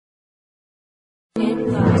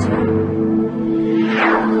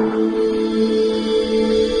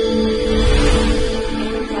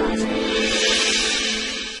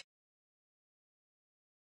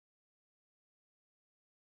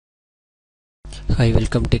Hi,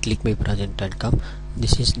 welcome to clickmyproject.com.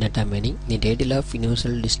 This is data mining, the title of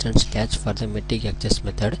universal distance catch for the metric access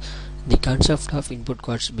method. The concept of input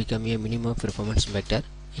costs become a minimum performance vector.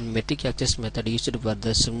 In metric access method used for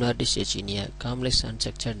the similarity search in a complex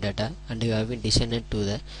unstructured data, and you have been designed to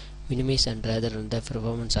the minimize and rather than the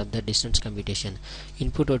performance of the distance computation.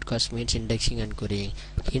 Input outcast means indexing and querying,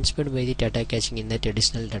 inspired by the data caching in the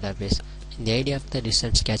traditional database. The idea of the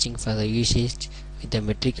distance catching for the usage with the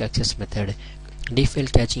metric access method.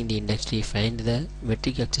 Default catching the index tree find the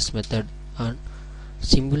metric access method on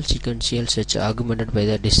symbol sequential search augmented by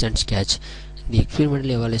the distance catch. The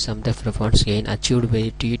experimental evaluation of the performance gain achieved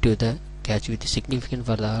by T to the catch with significant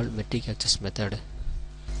for the all metric access method.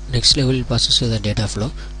 Next level passes to the data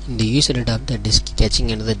flow. The user data of the disk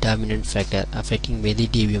catching and the dominant factor affecting by the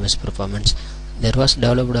DBMS performance. There was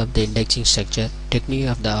developed of the indexing structure technique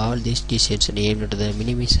of the all these decisions aimed to the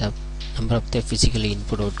minimize of number of the physical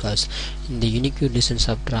input outcasts in the unique distance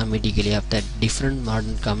of dramatically of the different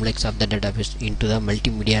modern complex of the database into the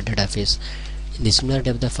multimedia database. In the similarity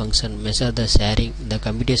of the function measure the sharing the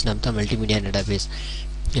computation of the multimedia database.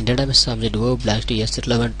 In database object O belongs to S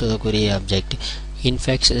relevant to the query object. In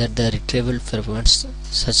fact that the retrieval performance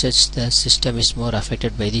such as the system is more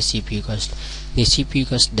affected by the CPU cost. The CPU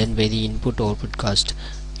cost then by the input output cost.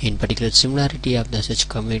 In particular, similarity of the such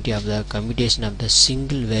community of the computation of the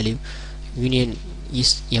single value union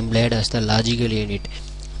is employed as the logical unit.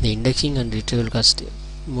 The indexing and retrieval cost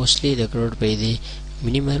mostly recorded by the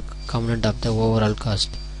minimal component of the overall cost.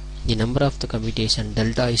 The number of the computation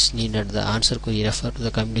delta is needed. The answer query refer to the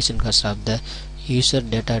computation cost of the user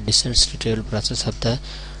data distance retrieval process of the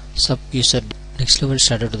sub user. Next level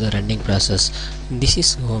started to the running process. This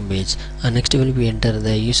is home page, and next level we enter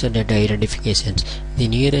the user data identifications. The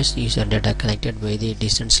nearest user data connected by the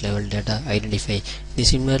distance level data identify. The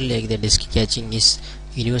similarly like the disk catching is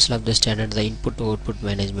universal of the standard the input output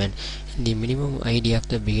management. The minimum ID of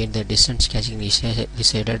the behind the distance catching is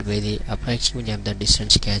decided by the approximate of the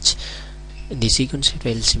distance catch. The sequence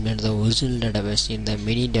file similar to the original database in the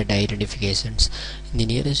many data identifications. The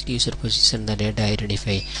nearest user position the data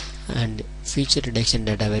identify and feature reduction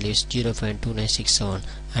data value is 0.2967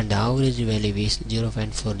 and the average value is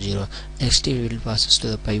 0.40. Next we will pass to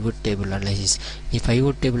the pivot table analysis. The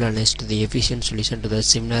pivot table analysis to the efficient solution to the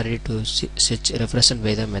similarity to such represented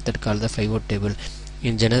by the method called the pivot table.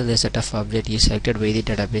 In general the set of object is selected by the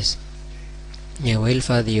database. While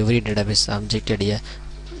for the every database object a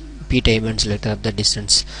p time selector of the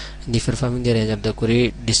distance. The performing the range of the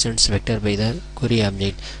query distance vector by the query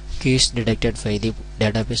object. Q is detected by the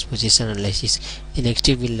database position analysis. The next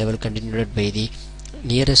will level continued by the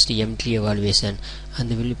nearest M3 evaluation and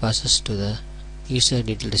the will passes to the user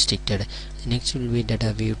detail restricted. The next will be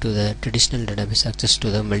data view to the traditional database access to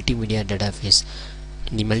the multimedia database.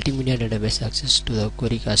 The multimedia database access to the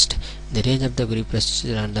query cost, the range of the query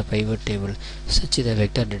procedure and the pivot table, such as the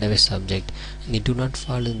vector database object. They do not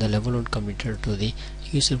fall in the level 1 computer to the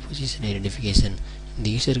user position identification. The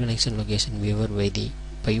user connection location viewer by the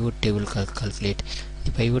pivot table calculate.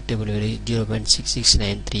 The pivot table value is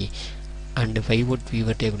 0.6693 and the pivot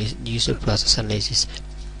viewer table is user process analysis.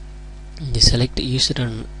 The select user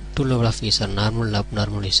and two level of user normal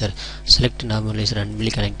abnormal user. Select normal user and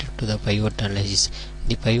will connect to the pivot analysis.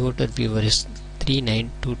 The pivoted viewer is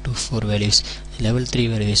 39224 values. Level 3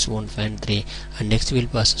 value is 1.3 and next will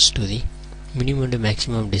passes to the minimum and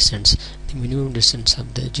maximum distance. The minimum distance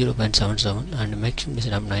of the 0.77 and maximum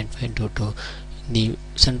distance of 9.22. The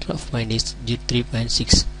center of point is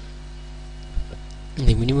 3.6.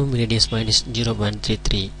 The minimum radius point is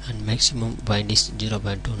 0.33 and maximum point is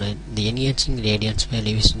 0.29. The enhancing radiance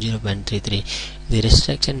value is 0.33. The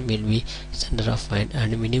restriction will be center of point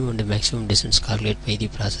and minimum and maximum distance calculated by the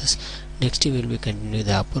process. Next we will be continue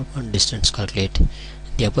the upper bound distance calculate.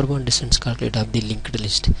 The upper bound distance calculate of the linked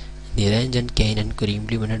list. The range and gain and query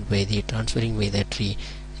implemented by the transferring by the tree.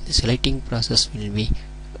 The selecting process will be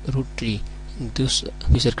root tree. Those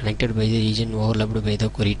which are connected by the region overlapped by the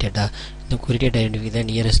query data. The query data identify the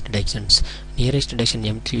nearest reductions. Nearest reduction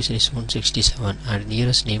M3 user is 167 and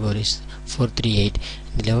nearest neighbor is 438.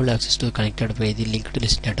 The level access to connected by the linked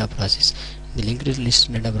list data process. The linked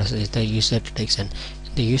list data process is the user detection.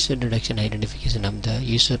 The user detection identification of the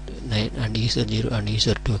user 9 and user 0 and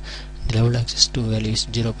user 2. The level access to value is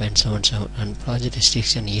 0.77 and project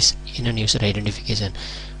restriction is in an user identification.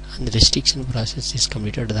 And the restriction process is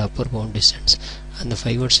completed to the upper bound distance and the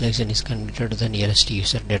pivot selection is completed to the nearest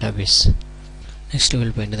user database. Next we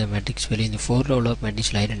will find the matrix value. In the 4 level of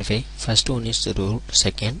matrix will identify. First one is the root,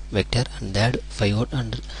 second vector and third pivot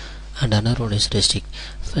and another one is restrict.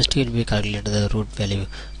 First we will be calculate the root value.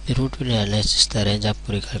 The root will analyze the range of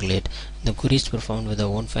query calculate. The query is performed with the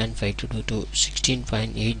 1.522 to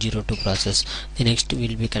 16.802 process. The next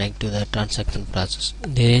will be connected to the transaction process.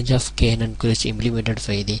 The range of KNN queries implemented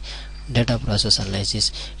by the data process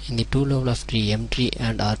analysis. In the two level of tree, M tree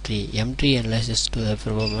and R tree, M tree analyzes to the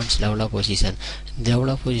performance level of position. The level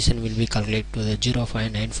of position will be calculated to the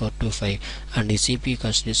 0.9425 and the CPU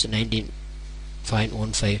constitutes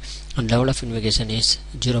 19.15 and level of invocation is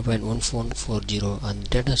 0.1440 and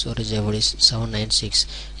data storage level is 796.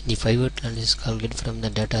 The pivot analysis is calculated from the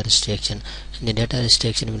data restriction and the data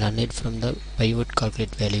restriction will analyze from the pivot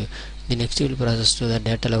calculate value. The next will process to the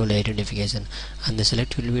data level identification and the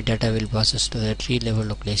select will be data will process to the tree level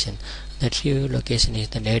location. The tree level location is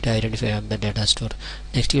the data identifier of the data store.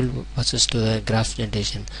 Next will process to the graph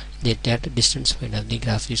generation. The data distance point of the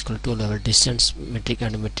graph is equal to level distance metric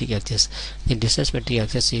and metric axis. The distance metric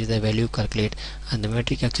axis is the value calculate and the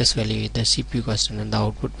metric axis value is the CPU constant and the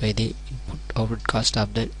output by the output cost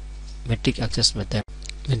of the metric axis method.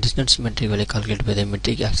 The distance metric value calculated by the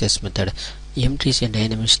metric axis method. M tree is a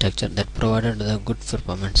dynamic structure that provided the good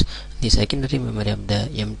performance. The secondary memory of the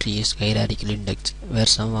M tree is hierarchically indexed, where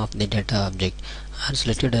some of the data objects are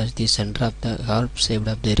selected as the center of the or saved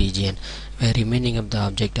of the region, where remaining of the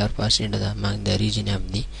object are passed into the among the region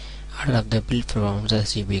of the order of the build performance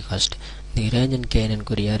as CPU cost. The range and KNN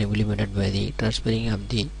query are implemented by the transferring of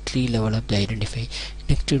the tree level of the identify.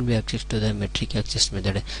 Next will be access to the metric access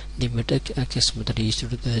method. The metric access method is to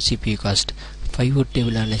the CPU cost. Pivot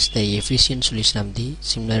table analyzes the efficient solution of the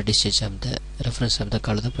similar discharge of the reference of the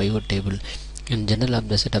called the pivot table. In general of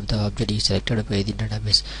the set of the object is selected by the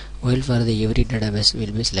database, while for the every database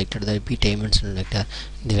will be selected the p-dimensional vector.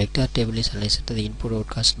 The vector table is analyzed the input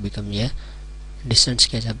outcast become a distance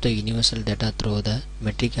sketch of the universal data through the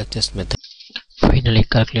metric access method. Finally,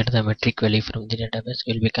 calculate the metric value from the database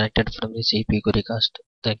will be connected from the CPU query cost.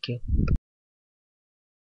 Thank you.